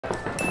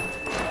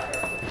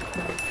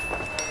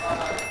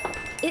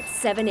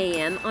7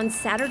 a.m. on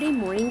Saturday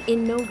morning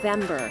in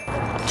November.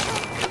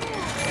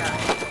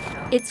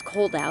 It's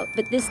cold out,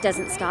 but this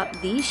doesn't stop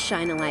these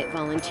Shine a Light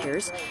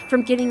volunteers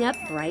from getting up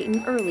bright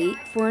and early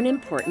for an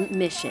important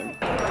mission.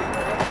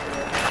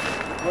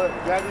 What,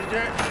 got this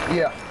jerk?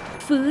 Yeah.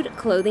 Food,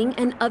 clothing,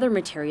 and other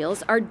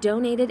materials are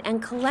donated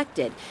and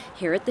collected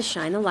here at the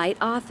Shine a Light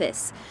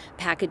office.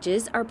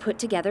 Packages are put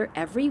together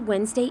every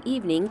Wednesday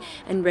evening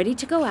and ready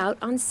to go out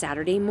on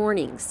Saturday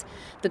mornings.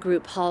 The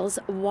group hauls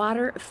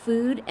water,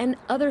 food, and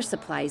other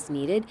supplies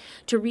needed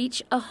to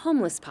reach a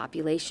homeless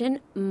population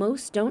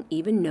most don't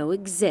even know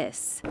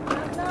exists.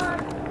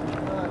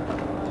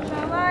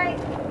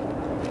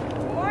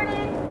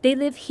 They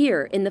live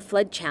here in the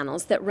flood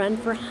channels that run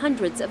for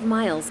hundreds of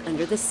miles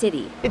under the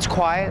city. It's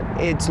quiet,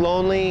 it's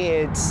lonely,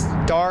 it's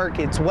dark,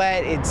 it's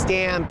wet, it's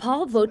damp.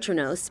 Paul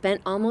Votrono spent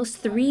almost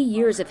 3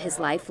 years of his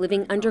life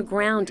living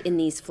underground in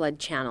these flood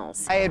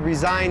channels. I had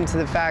resigned to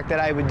the fact that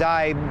I would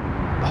die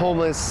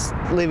homeless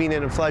living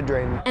in a flood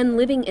drain. And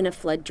living in a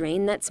flood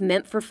drain that's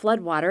meant for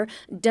floodwater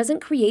doesn't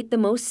create the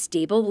most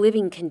stable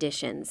living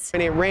conditions.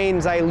 When it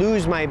rains, I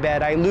lose my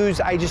bed,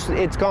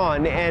 it's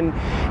gone, and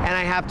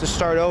I have to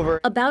start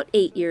over. About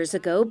 8 years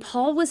ago,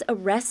 Paul was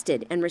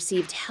arrested and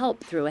received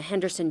help through a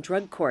Henderson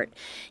drug court.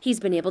 He's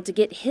been able to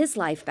get his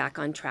life back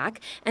on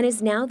track and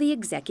is now the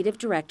executive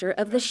director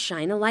of the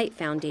Shine a Light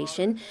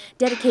Foundation,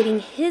 dedicating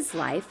his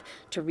life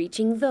to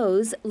reaching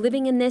those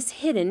living in this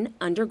hidden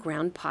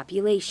underground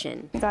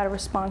population. I got a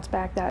response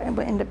back that it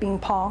would end up being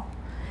Paul.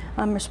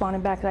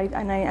 Responded back,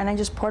 and I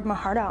just poured my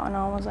heart out, and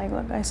I was like,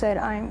 look, I said,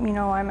 I'm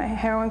a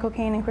heroin,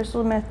 cocaine, and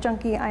crystal meth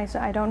junkie. I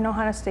said, I don't know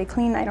how to stay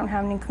clean. I don't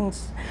have any clean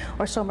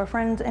or sober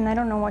friends, and I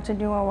don't know what to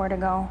do or where to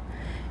go.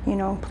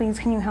 Please,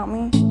 can you help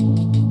me?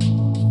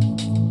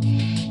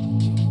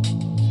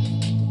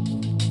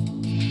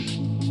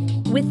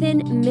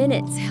 Within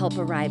minutes, help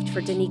arrived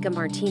for Danica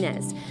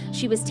Martinez.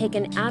 She was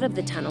taken out of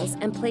the tunnels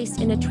and placed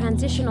in a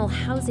transitional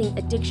housing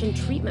addiction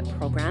treatment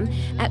program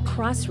at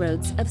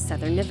Crossroads of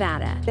Southern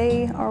Nevada.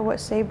 They are what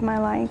saved my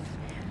life.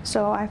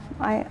 So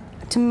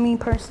to me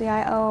personally,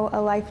 I owe a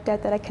life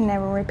debt that I can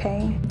never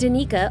repay.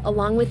 Danica,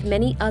 along with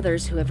many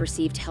others who have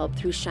received help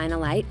through Shine a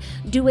Light,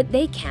 do what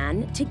they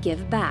can to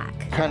give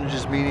back. Kind of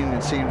just meeting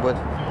and seeing what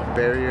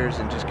barriers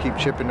and just keep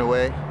chipping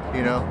away,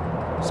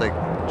 It's like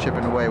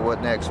chipping away,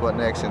 what next,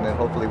 and then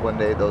hopefully one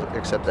day they'll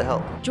accept the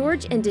help.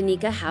 George and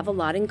Danica have a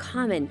lot in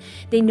common.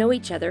 They know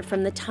each other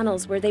from the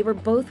tunnels where they were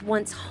both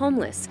once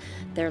homeless.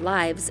 Their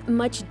lives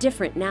much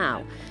different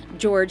now.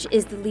 George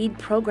is the lead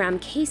program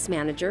case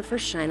manager for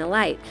Shine a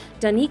Light.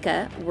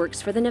 Danica works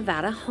for the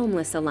Nevada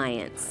Homeless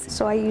Alliance.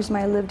 So I use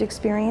my lived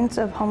experience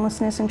of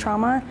homelessness and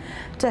trauma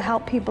to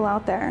help people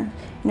out there.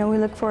 We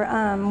look for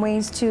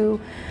ways to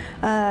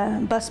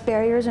bust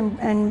barriers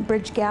and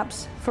bridge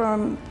gaps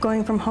from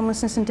going from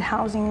homelessness into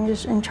housing,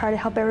 and try to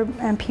help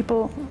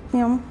people,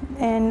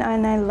 and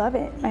I love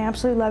it. I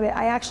absolutely love it.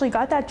 I actually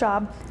got that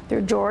job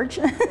through George.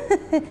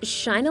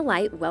 Shine a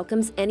Light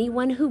welcomes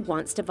anyone who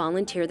wants to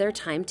volunteer their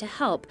time to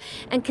help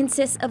and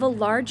consists of a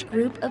large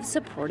group of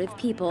supportive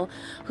people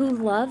who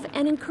love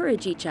and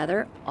encourage each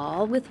other,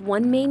 all with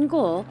one main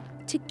goal: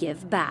 to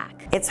give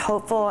back. It's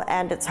hopeful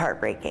and it's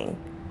heartbreaking,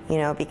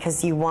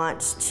 because you want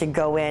to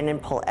go in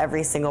and pull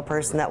every single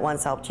person that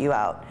once helped you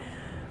out,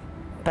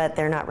 but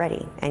they're not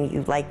ready.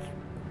 And like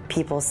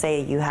people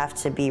say, you have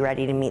to be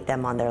ready to meet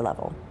them on their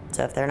level.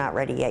 So if they're not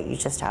ready yet, you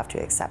just have to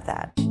accept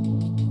that.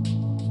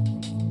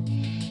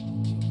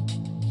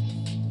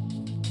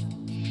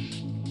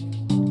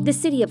 The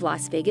City of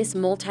Las Vegas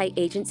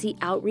Multi-Agency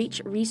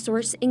Outreach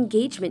Resource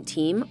Engagement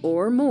Team,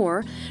 or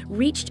MORE,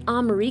 reached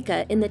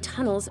America in the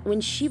tunnels when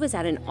she was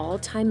at an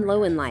all-time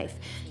low in life.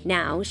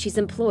 Now she's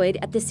employed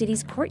at the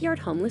city's Courtyard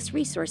Homeless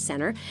Resource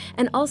Center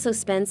and also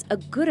spends a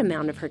good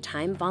amount of her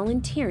time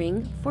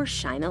volunteering for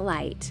Shine a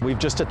Light. We've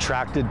just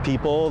attracted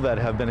people that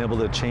have been able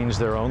to change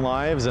their own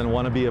lives and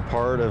want to be a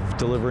part of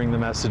delivering the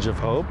message of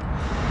hope.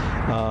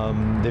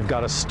 They've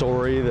got a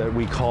story that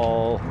we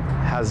call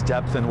has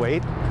depth and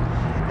weight.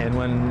 And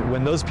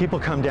when those people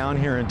come down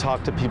here and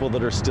talk to people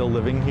that are still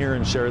living here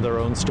and share their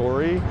own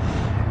story,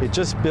 it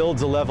just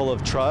builds a level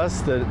of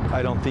trust that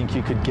I don't think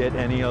you could get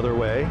any other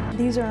way.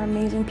 These are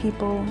amazing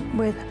people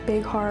with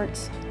big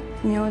hearts,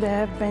 that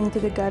have been to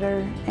the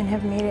gutter and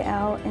have made it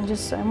out. And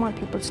I want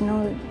people to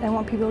know that, I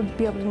want people to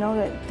be able to know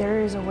that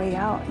there is a way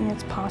out and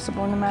it's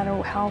possible no matter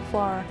how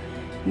far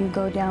you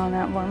go down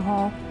that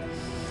wormhole.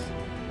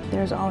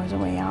 There's always a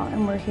way out,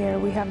 and we're here.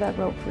 We have that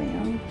rope for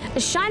you.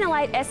 Shine a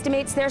Light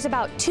estimates there's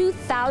about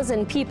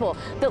 2,000 people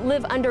that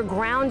live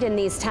underground in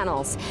these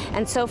tunnels.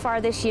 And so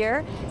far this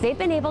year, they've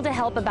been able to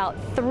help about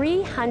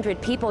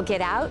 300 people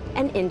get out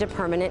and into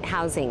permanent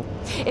housing.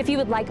 If you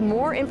would like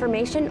more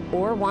information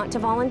or want to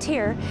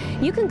volunteer,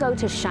 you can go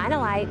to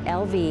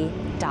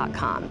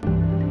shinealightlv.com.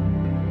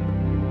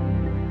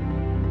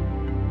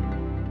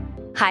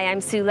 Hi,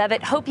 I'm Sue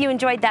Levitt. Hope you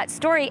enjoyed that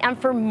story. And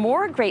for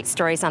more great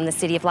stories on the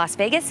City of Las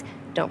Vegas,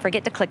 don't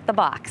forget to click the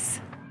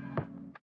box.